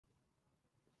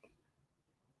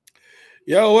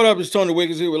Yo, what up? It's Tony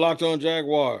Wiggins here with Locked On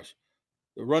Jaguars.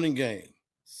 The running game.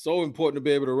 So important to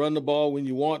be able to run the ball when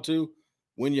you want to,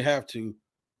 when you have to.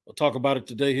 We'll talk about it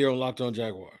today here on Locked On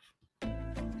Jaguars.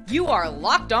 You are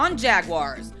Locked On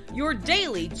Jaguars, your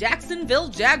daily Jacksonville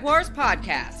Jaguars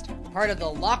podcast. Part of the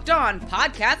Locked On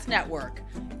Podcast Network.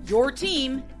 Your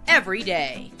team every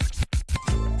day.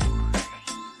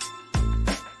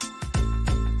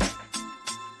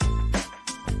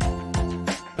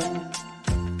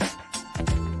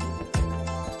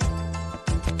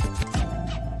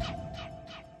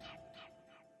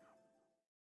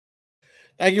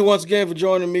 Thank you once again for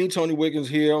joining me, Tony Wiggins,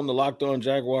 here on the Locked On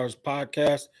Jaguars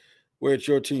podcast, where it's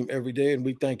your team every day. And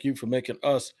we thank you for making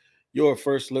us your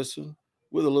first listen,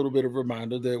 with a little bit of a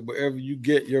reminder that wherever you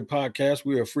get your podcast,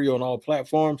 we are free on all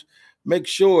platforms. Make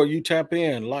sure you tap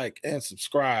in, like, and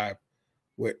subscribe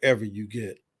wherever you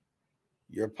get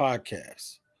your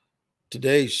podcasts.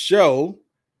 Today's show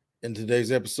and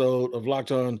today's episode of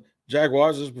Locked On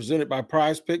Jaguars is presented by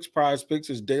PrizePicks. PrizePicks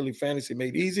is daily fantasy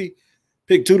made easy.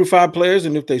 Pick 2 to 5 players,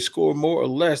 and if they score more or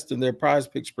less than their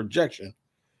PrizePicks projection,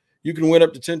 you can win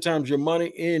up to 10 times your money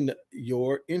in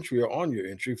your entry or on your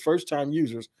entry. First-time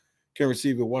users can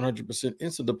receive a 100%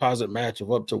 instant deposit match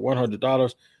of up to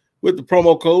 $100 with the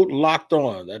promo code Locked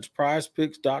On. That's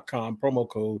PrizePicks.com, promo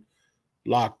code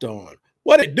Locked On.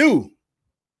 What it do?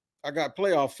 I got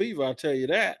playoff fever, I tell you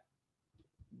that.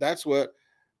 That's what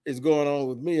is going on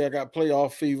with me. I got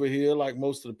playoff fever here, like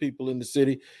most of the people in the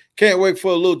city. Can't wait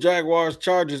for a little Jaguars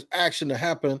Chargers action to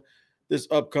happen this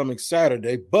upcoming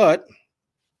Saturday. But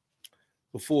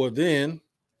before then,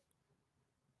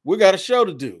 we got a show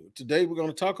to do. Today, we're going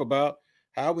to talk about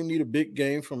how we need a big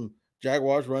game from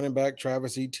Jaguars running back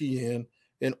Travis Etienne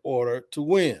in order to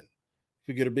win. If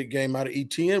we get a big game out of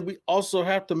Etienne, we also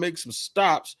have to make some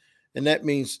stops, and that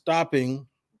means stopping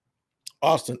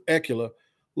Austin Ekeler,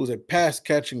 who's a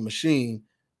pass-catching machine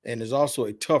and is also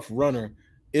a tough runner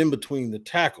in between the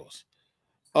tackles.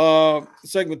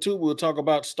 Segment 2, we'll talk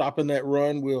about stopping that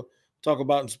run. We'll talk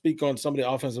about and speak on some of the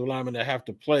offensive linemen that have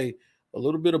to play a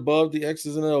little bit above the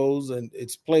X's and O's, and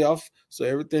it's playoff, so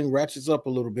everything ratchets up a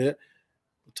little bit.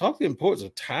 We'll talk the importance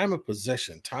of time of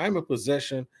possession,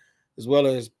 as well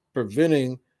as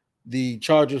preventing the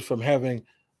Chargers from having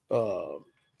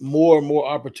more and more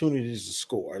opportunities to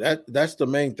score. That's the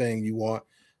main thing you want.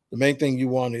 The main thing you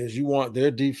want is you want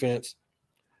their defense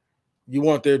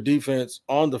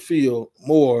on the field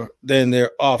more than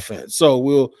their offense. So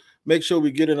we'll make sure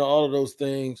we get into all of those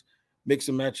things, mix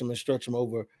and match them and stretch them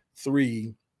over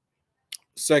 3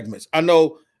 segments. I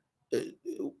know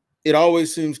it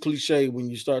always seems cliche when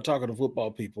you start talking to football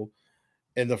people,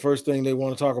 and the first thing they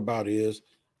want to talk about is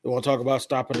they want to talk about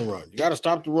stopping the run. You got to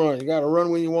stop the run. You got to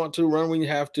run when you want to, run when you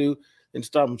have to, and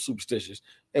stop them superstitious.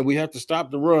 And we have to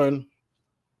stop the run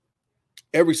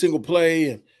every single play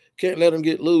and can't let them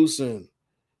get loose and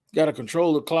got to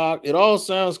control the clock. It all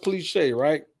sounds cliche,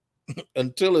 right?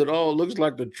 Until it all looks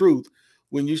like the truth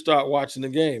when you start watching the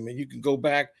game. And you can go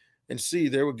back and see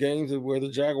there were games where the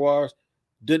Jaguars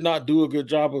did not do a good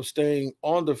job of staying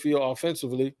on the field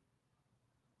offensively.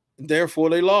 Therefore,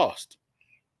 they lost.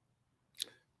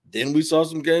 Then we saw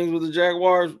some games where the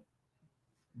Jaguars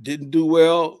didn't do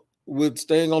well with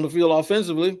staying on the field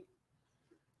offensively.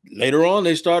 Later on,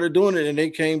 they started doing it, and they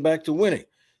came back to winning.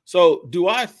 So do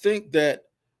I think that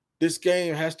this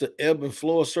game has to ebb and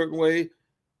flow a certain way?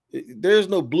 There's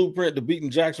no blueprint to beating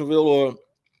Jacksonville, or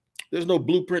there's no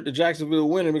blueprint to Jacksonville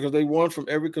winning, because they won from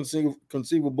every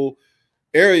conceivable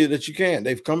area that you can.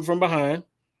 They've come from behind.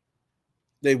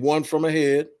 They won from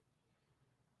ahead.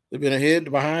 They've been ahead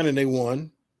to behind, and they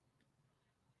won.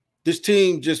 This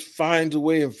team just finds a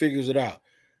way and figures it out.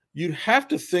 You'd have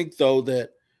to think, though,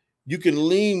 that you can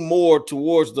lean more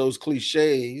towards those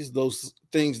cliches, those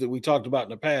things that we talked about in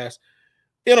the past,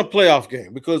 in a playoff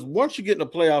game. Because once you get in a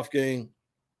playoff game,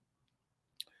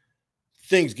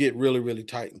 things get really, really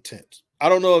tight and tense. I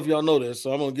don't know if y'all know this,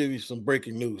 so I'm going to give you some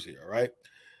breaking news here, all right?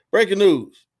 Breaking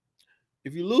news.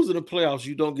 If you lose in the playoffs,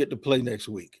 you don't get to play next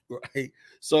week, right?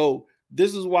 So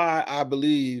this is why I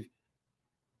believe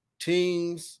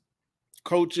teams,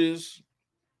 coaches,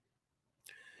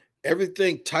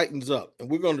 everything tightens up, and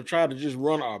we're going to try to just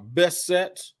run our best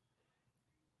sets.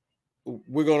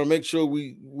 We're going to make sure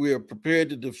we are prepared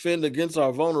to defend against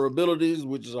our vulnerabilities,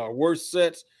 which is our worst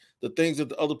sets, the things that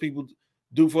the other people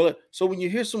do for it. So when you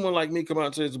hear someone like me come out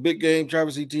and say it's a big game,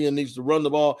 Travis Etienne needs to run the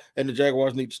ball, and the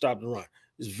Jaguars need to stop the run,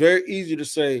 it's very easy to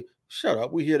say, shut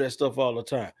up, we hear that stuff all the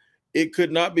time. It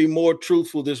could not be more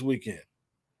truthful this weekend.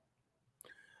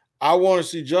 I want to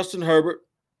see Justin Herbert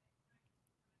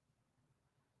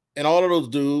and all of those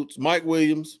dudes, Mike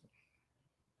Williams,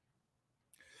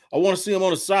 I want to see him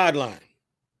on the sideline.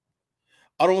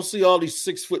 I don't see all these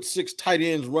 6'6" tight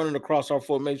ends running across our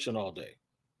formation all day.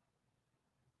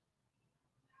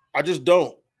 I just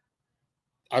don't.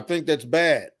 I think that's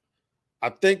bad. I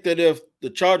think that if the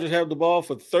Chargers have the ball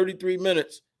for 33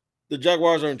 minutes, the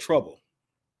Jaguars are in trouble.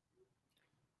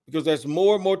 Because that's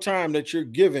more and more time that you're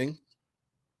giving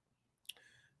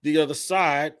the other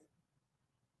side,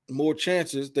 more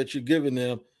chances that you're giving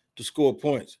them to score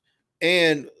points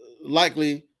and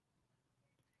likely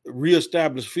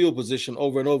reestablish field position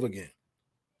over and over again.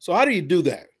 So how do you do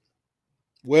that?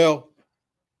 Well,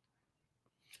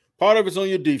 part of it's on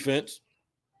your defense,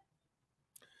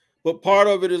 but part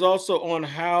of it is also on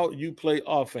how you play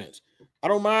offense. I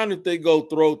don't mind if they go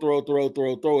throw,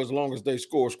 as long as they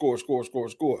score.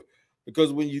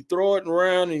 Because when you throw it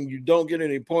around and you don't get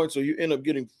any points or you end up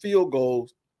getting field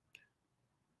goals,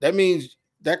 that means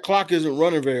that clock isn't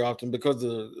running very often because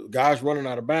the guy's running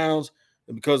out of bounds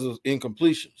and because of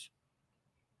incompletions.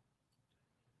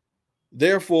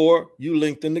 Therefore, you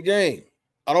lengthen the game.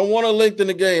 I don't want to lengthen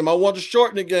the game. I want to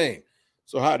shorten the game.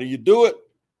 So how do you do it?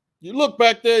 You look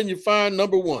back there and you find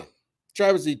number one,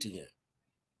 Travis Etienne.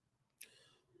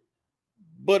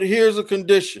 But here's a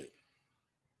condition.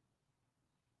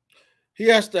 He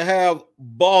has to have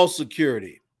ball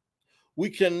security. We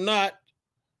cannot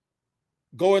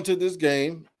go into this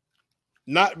game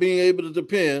not being able to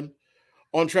depend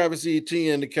on Travis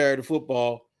Etienne to carry the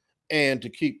football and to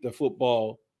keep the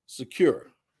football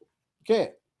secure. You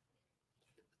can't.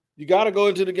 You got to go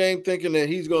into the game thinking that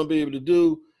he's going to be able to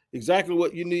do exactly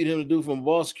what you need him to do from a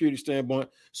ball security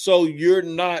standpoint, so you're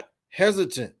not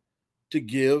hesitant to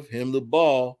give him the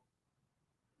ball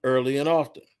early and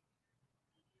often.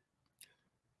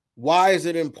 Why is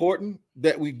it important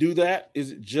that we do that?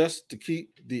 Is it just to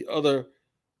keep the other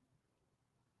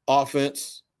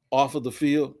offense off of the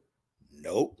field?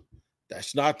 Nope.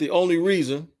 That's not the only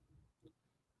reason.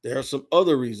 There are some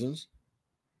other reasons.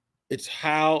 It's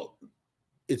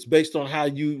based on how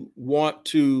you want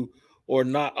to or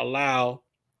not allow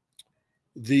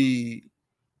the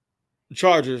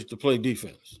Chargers to play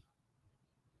defense.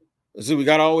 See, we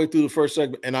got all the way through the first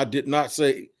segment, and I did not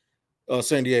say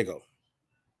San Diego.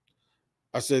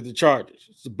 I said the Chargers.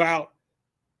 It's about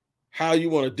how you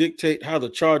want to dictate how the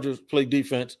Chargers play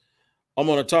defense. I'm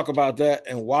going to talk about that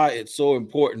and why it's so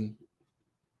important,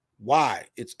 why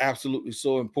it's absolutely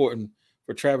so important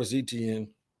for Travis Etienne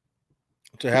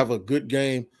to have a good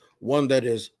game, one that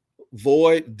is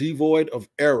devoid of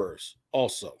errors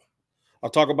also. I'll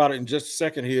talk about it in just a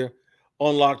second here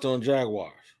on Locked On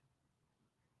Jaguars.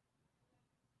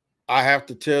 I have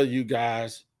to tell you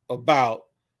guys about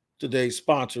today's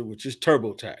sponsor, which is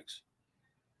TurboTax.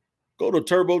 Go to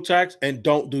TurboTax and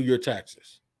don't do your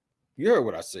taxes. You heard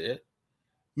what I said.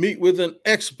 Meet with an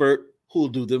expert who will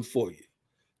do them for you.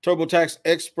 TurboTax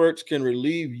experts can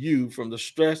relieve you from the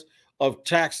stress of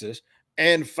taxes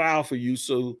and file for you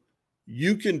so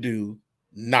you can do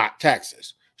not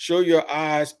taxes. Show your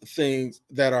eyes things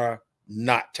that are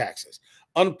not taxes.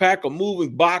 Unpack a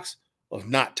moving box of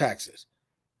not taxes.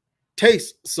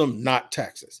 Taste some not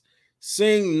taxes.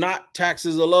 Sing not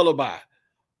taxes a lullaby.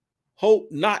 Hope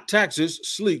not taxes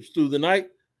sleeps through the night,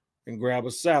 and grab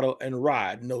a saddle and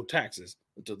ride no taxes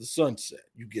until the sunset.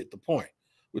 You get the point.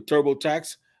 With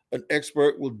TurboTax, an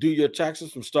expert will do your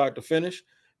taxes from start to finish,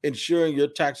 ensuring your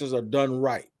taxes are done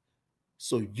right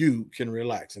so you can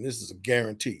relax. And this is a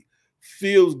guarantee.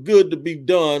 Feels good to be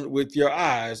done with your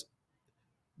eyes,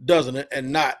 doesn't it?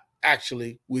 And not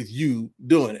actually with you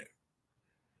doing it.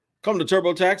 Come to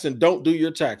TurboTax and don't do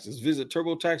your taxes. Visit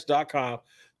TurboTax.com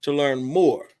to learn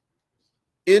more.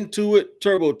 Intuit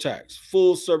TurboTax,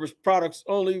 full service products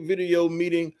only, video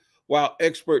meeting while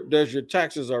expert does your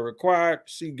taxes are required.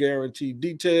 See guarantee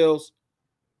details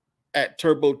at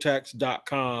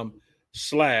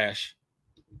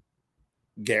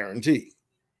TurboTax.com/guarantee.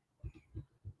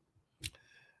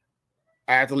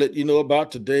 I have to let you know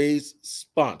about today's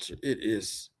sponsor. It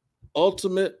is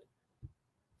Ultimate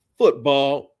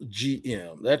Football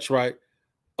GM. That's right.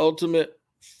 Ultimate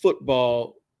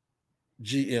Football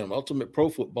GM. Ultimate Pro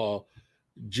Football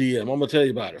GM. I'm going to tell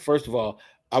you about it. First of all,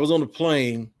 I was on a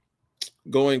plane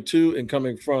going to and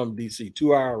coming from DC,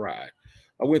 2-hour ride.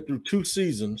 I went through 2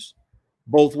 seasons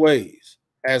both ways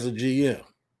as a GM.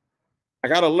 I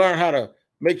got to learn how to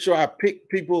make sure I pick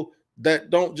people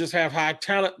that don't just have high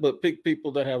talent, but pick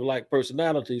people that have like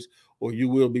personalities, or you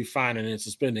will be fining and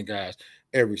suspending guys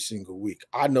every single week.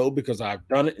 I know because I've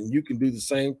done it, and you can do the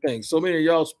same thing. So many of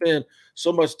y'all spend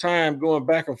so much time going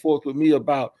back and forth with me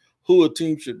about who a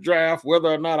team should draft, whether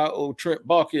or not I owe Trent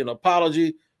Baalke an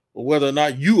apology, or whether or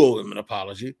not you owe him an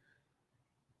apology.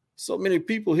 So many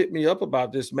people hit me up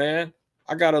about this, man.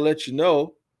 I got to let you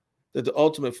know that the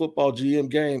Ultimate Football GM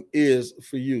game is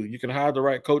for you. You can hire the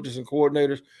right coaches and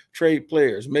coordinators, trade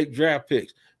players, make draft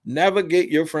picks,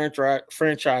 navigate your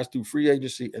franchise through free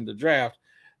agency and the draft,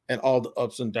 and all the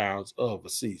ups and downs of a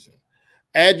season.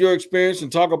 Add your experience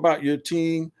and talk about your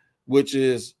team, which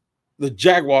is the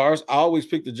Jaguars. I always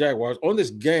pick the Jaguars. On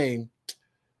this game,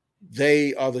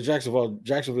 they are the Jacksonville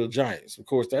Giants. Of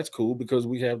course, that's cool because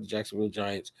we have the Jacksonville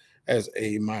Giants as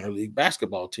a minor league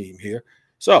basketball team here.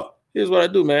 So here's what I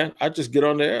do, man. I just get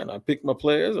on there and I pick my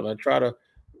players and I try to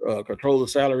control the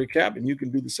salary cap. And you can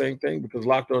do the same thing because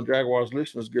Locked On Jaguars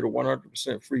listeners get a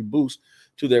 100% free boost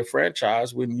to their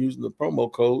franchise when using the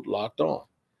promo code Locked On.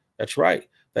 That's right.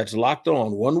 That's Locked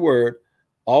On, one word,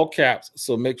 all caps.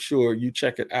 So make sure you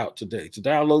check it out today. To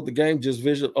download the game, just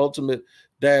visit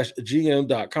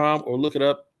ultimate-gm.com or look it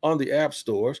up on the app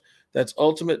stores. That's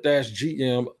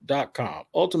ultimate-gm.com.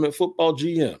 Ultimate Football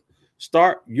GM.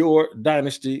 Start your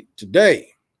dynasty today.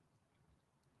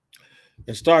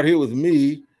 And start here with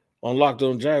me on Locked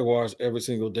On Jaguars every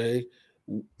single day.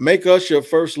 Make us your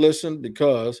first listen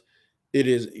because it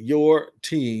is your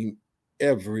team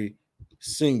every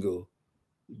single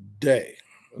day.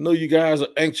 I know you guys are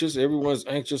anxious. Everyone's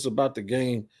anxious about the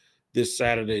game this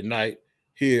Saturday night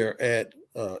here at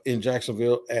in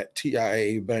Jacksonville at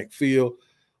TIAA Bank Field,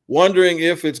 wondering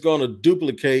if it's going to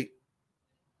duplicate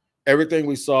everything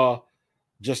we saw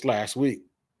just last week.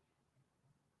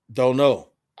 Don't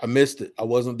know. I missed it. I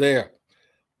wasn't there,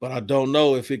 but I don't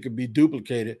know if it could be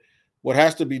duplicated. What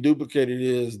has to be duplicated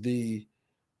is the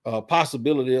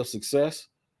possibility of success.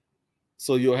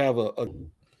 So you'll have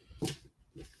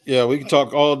we can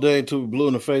talk all day until we're blue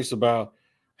in the face about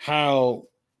how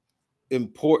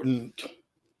important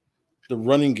the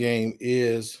running game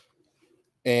is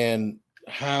and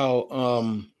how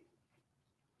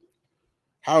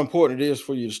important it is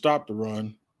for you to stop the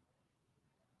run.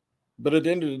 But at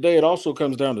the end of the day, it also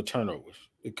comes down to turnovers.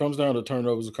 It comes down to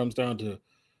turnovers. It comes down to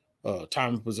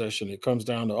time of possession. It comes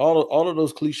down to all of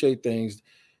those cliche things.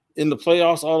 In the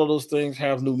playoffs, all of those things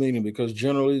have new meaning because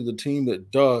generally the team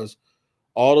that does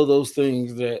all of those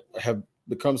things that have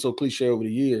become so cliche over the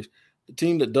years, the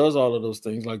team that does all of those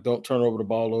things, like don't turn the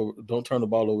ball over,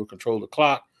 control the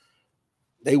clock,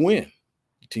 they win.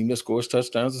 The team that scores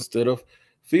touchdowns instead of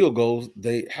field goals,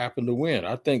 they happen to win.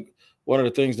 I think one of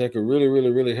the things that could really,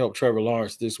 really, really help Trevor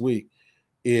Lawrence this week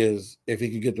is if he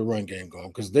could get the run game going.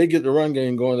 Because they get the run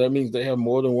game going, that means they have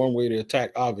more than one way to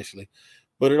attack, obviously.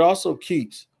 But it also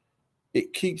keeps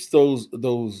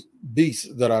those beasts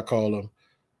that I call them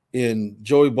in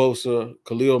Joey Bosa,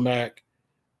 Khalil Mack,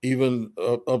 even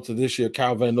up to this year,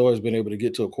 Kyle Van Noy has been able to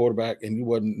get to a quarterback, and he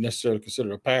wasn't necessarily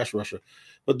considered a pass rusher.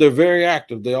 But they're very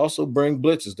active. They also bring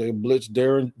blitzes. They blitz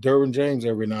Derwin James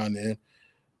every now and then.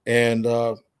 And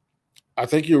I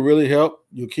think you'll really help.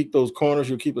 You'll keep those corners.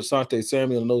 You'll keep Asante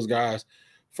Samuel and those guys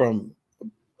from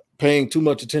paying too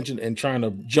much attention and trying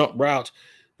to jump routes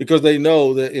because they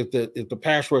know that if the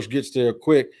pass rush gets there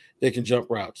quick, they can jump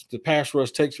routes. The pass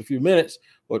rush takes a few minutes,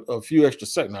 or a few extra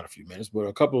seconds, not a few minutes, but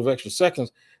a couple of extra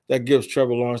seconds. That gives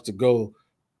Trevor Lawrence to go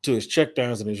to his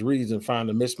checkdowns and his reads and find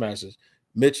the mismatches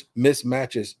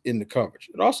in the coverage.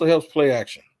 It also helps play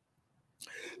action.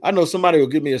 I know somebody will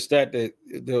give me a stat that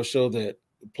they'll show that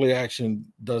play action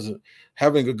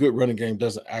having a good running game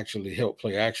doesn't actually help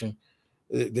play action.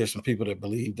 There's some people that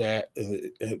believe that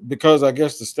because I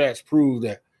guess the stats prove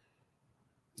that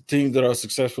the teams that are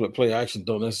successful at play action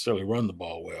don't necessarily run the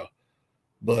ball well,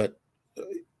 but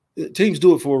teams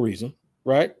do it for a reason,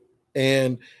 right?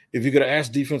 And if you're going to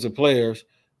ask defensive players,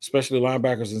 especially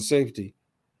linebackers and safeties,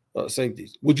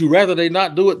 would you rather they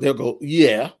not do it? They'll go,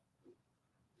 yeah,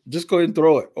 just go ahead and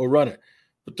throw it or run it,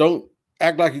 but don't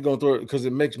act like you're going to throw it because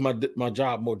it makes my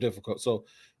job more difficult. So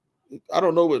I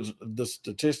don't know what the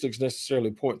statistics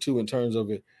necessarily point to in terms of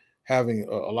it having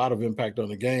a lot of impact on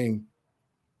the game,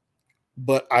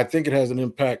 but I think it has an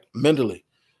impact mentally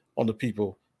on the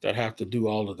people that have to do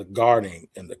all of the guarding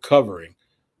and the covering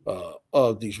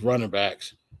of these running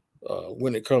backs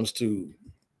when it comes to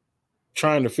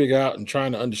trying to figure out and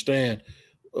trying to understand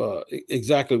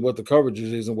exactly what the coverage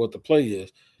is and what the play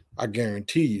is. I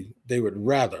guarantee you they would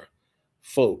rather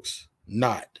folks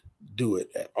not do it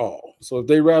at all. So if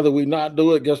they rather we not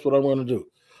do it, guess what I'm going to do?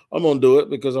 I'm going to do it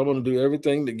because I'm going to do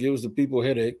everything that gives the people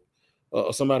headache,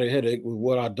 somebody a headache with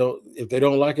what I don't. If they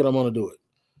don't like it, I'm going to do it.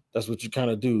 That's what you kind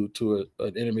of do to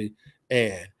an enemy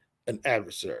and an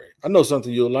adversary. I know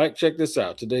something you'll like. Check this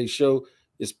out. Today's show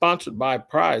is sponsored by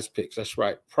PrizePicks. That's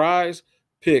right,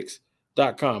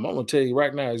 PrizePicks.com. I'm going to tell you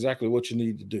right now exactly what you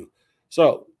need to do.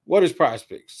 So what is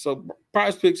PrizePicks? So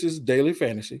PrizePicks is daily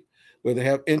fantasy. where they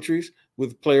have entries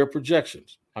with player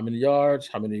projections. How many yards,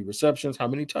 how many receptions, how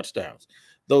many touchdowns,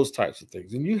 those types of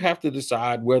things. And you have to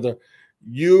decide whether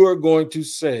you are going to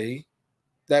say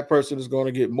that person is going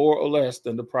to get more or less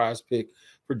than the prize pick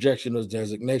projection or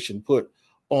designation put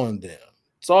on them.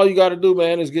 So all you got to do,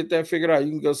 man, is get that figured out.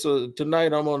 You can go. So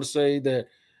tonight I'm going to say that,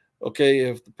 okay,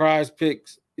 if the prize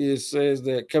picks says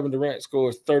that Kevin Durant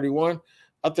scores 31,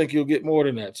 I think he'll get more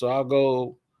than that. So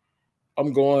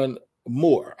I'm going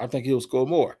more. I think he'll score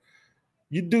more.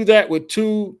 You do that with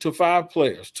 2 to 5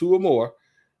 players, 2 or more,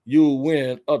 you'll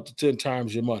win up to 10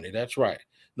 times your money. That's right.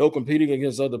 No competing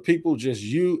against other people, just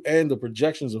you and the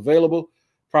projections available.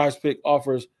 PrizePick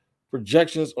offers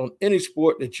projections on any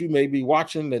sport that you may be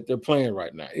watching that they're playing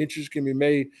right now. Entries can be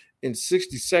made in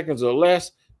 60 seconds or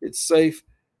less. It's safe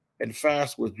and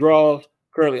fast withdrawals,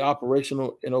 currently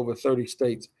operational in over 30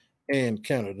 states and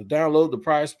Canada. Download the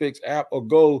PrizePicks app or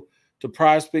go to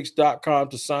prizepicks.com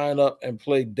to sign up and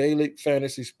play daily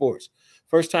fantasy sports.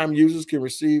 First-time users can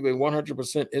receive a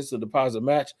 100% instant deposit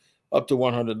match up to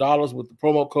 $100 with the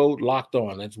promo code Locked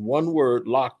On. That's one word,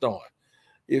 Locked On.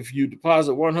 If you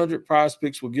deposit 100,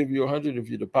 PrizePicks will give you 100. If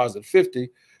you deposit 50,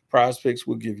 PrizePicks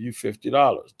will give you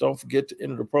 $50. Don't forget to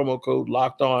enter the promo code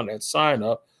Locked On at sign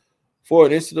up for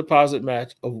an instant deposit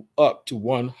match of up to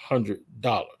 $100.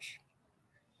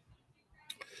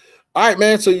 All right,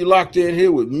 man, so you locked in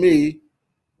here with me,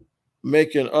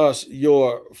 making us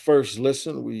your first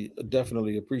listen. We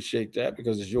definitely appreciate that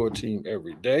because it's your team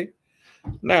every day.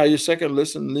 Now, your second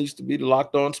listen needs to be the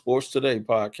Locked On Sports Today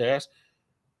podcast,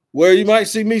 where you might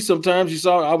see me sometimes. You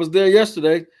saw I was there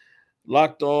yesterday.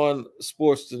 Locked On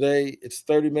Sports Today. It's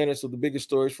 30 minutes of the biggest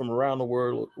stories from around the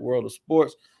world of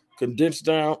sports, condensed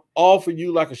down, all for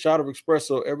you like a shot of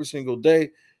espresso every single day.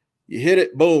 You hit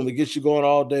it, boom, it gets you going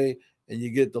all day, and you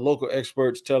get the local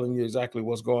experts telling you exactly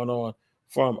what's going on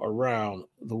from around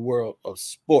the world of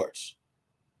sports.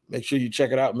 Make sure you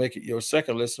check it out. Make it your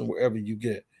second listen wherever you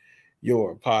get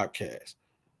your podcast.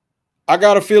 I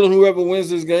got a feeling whoever wins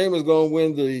this game is going to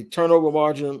win the turnover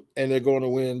margin, and they're going to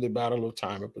win the battle of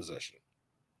time of possession.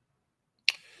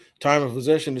 Time of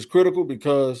possession is critical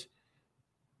because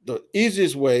the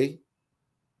easiest, most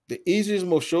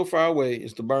surefire way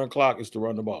is to burn clock is to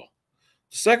run the ball.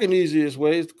 The second easiest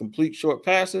way is to complete short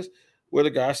passes where the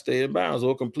guys stay in bounds,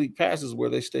 or complete passes where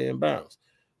they stay in bounds.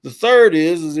 The third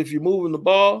is if you're moving the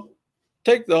ball,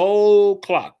 take the whole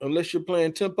clock. Unless you're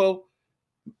playing tempo,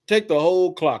 take the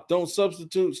whole clock. Don't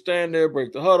substitute, stand there,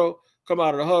 break the huddle, come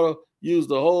out of the huddle, use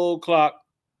the whole clock,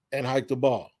 and hike the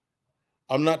ball.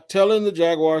 I'm not telling the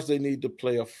Jaguars they need to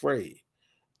play afraid.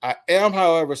 I am,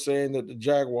 however, saying that the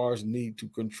Jaguars need to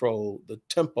control the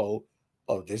tempo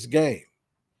of this game.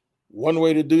 One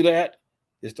way to do that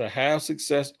is to have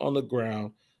success on the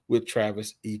ground with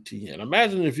Travis Etienne.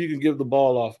 Imagine if you can give the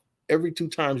ball off every 2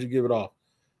 times you give it off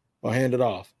or hand it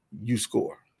off, you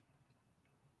score.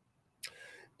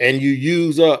 And you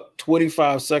use up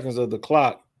 25 seconds of the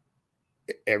clock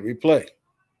every play.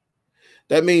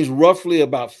 That means roughly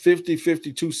about 50,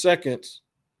 52 seconds,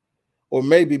 or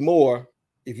maybe more,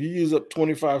 if you use up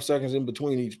 25 seconds in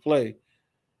between each play,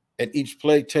 and each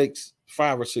play takes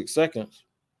 5 or 6 seconds,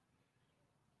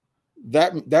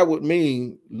 that would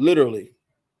mean literally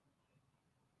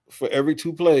for every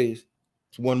 2 plays,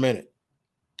 it's 1 minute.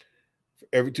 For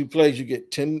every 2 plays, you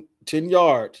get 10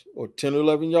 yards or 10 or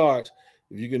 11 yards.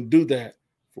 If you can do that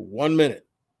for 1 minute,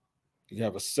 you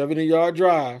have a 70-yard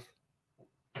drive,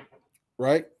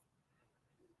 right?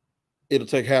 It'll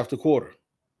take half the quarter.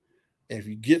 And if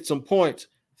you get some points,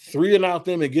 3 and out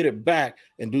them and get it back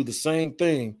and do the same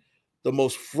thing, the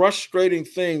most frustrating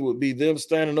thing would be them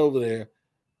standing over there,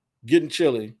 getting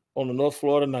chilly on the North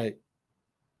Florida night,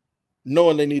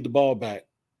 knowing they need the ball back,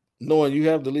 knowing you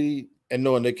have the lead, and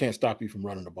knowing they can't stop you from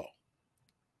running the ball.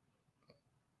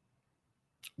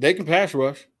 They can pass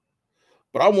rush,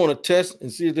 but I want to test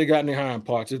and see if they got any hind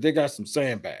parts, if they got some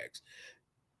sandbags.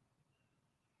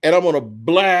 And I'm going to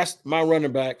blast my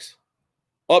running backs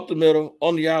up the middle,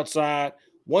 on the outside.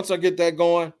 Once I get that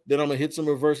going, then I'm going to hit some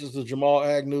reverses to Jamal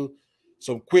Agnew,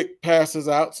 some quick passes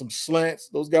out, some slants.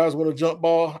 Those guys want a jump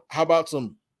ball. How about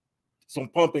some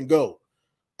pump and go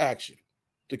action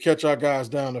to catch our guys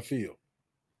down the field?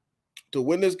 To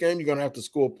win this game, you're going to have to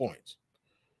score points.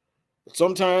 But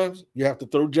sometimes you have to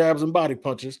throw jabs and body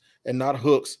punches and not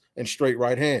hooks and straight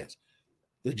right hands.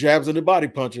 The jabs and the body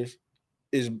punches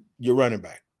is your running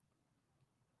back.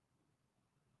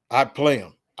 I play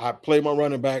them. I play my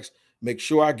running backs, make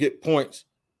sure I get points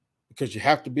because you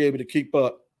have to be able to keep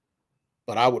up.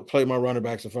 But I would play my running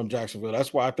backs if I'm Jacksonville.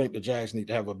 That's why I think the Jags need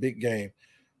to have a big game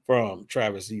from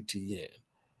Travis Etienne.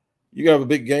 You have a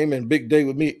big game and big day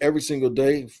with me every single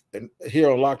day and here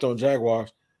on Locked On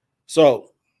Jaguars.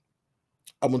 So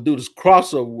I'm gonna do this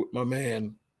crossover with my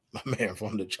man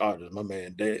from the Chargers, my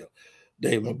man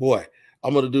Dave, my boy.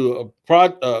 I'm gonna do a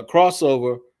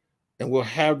crossover, and we'll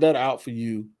have that out for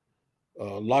you.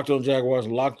 Locked On Jaguars,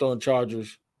 Locked On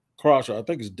Chargers crossover. I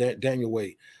think it's Daniel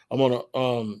Wade. I'm gonna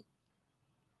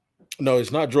no,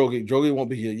 it's not Drogi. Drogi won't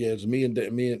be here. Yeah, it's me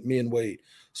and Wade.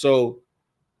 So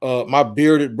my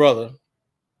bearded brother,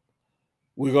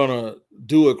 we're gonna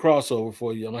do a crossover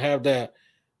for you. I'm gonna have that,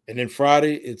 and then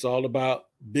Friday it's all about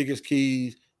biggest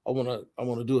keys. I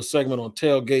wanna do a segment on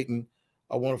tailgating.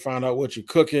 I want to find out what you're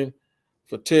cooking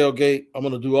for tailgate. I'm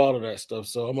gonna do all of that stuff.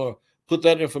 So I'm gonna put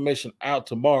that information out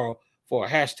tomorrow for a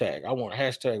hashtag. I want a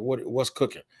hashtag what's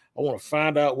cooking. I want to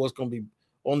find out what's gonna be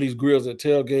on these grills at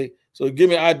tailgate. So give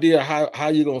me an idea how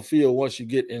you're gonna feel once you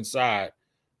get inside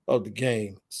of the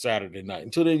game Saturday night.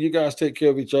 Until then, you guys take care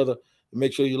of each other and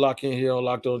make sure you lock in here on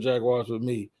Locked On Jaguars with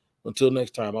me. Until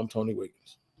next time, I'm Tony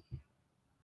Wiggins.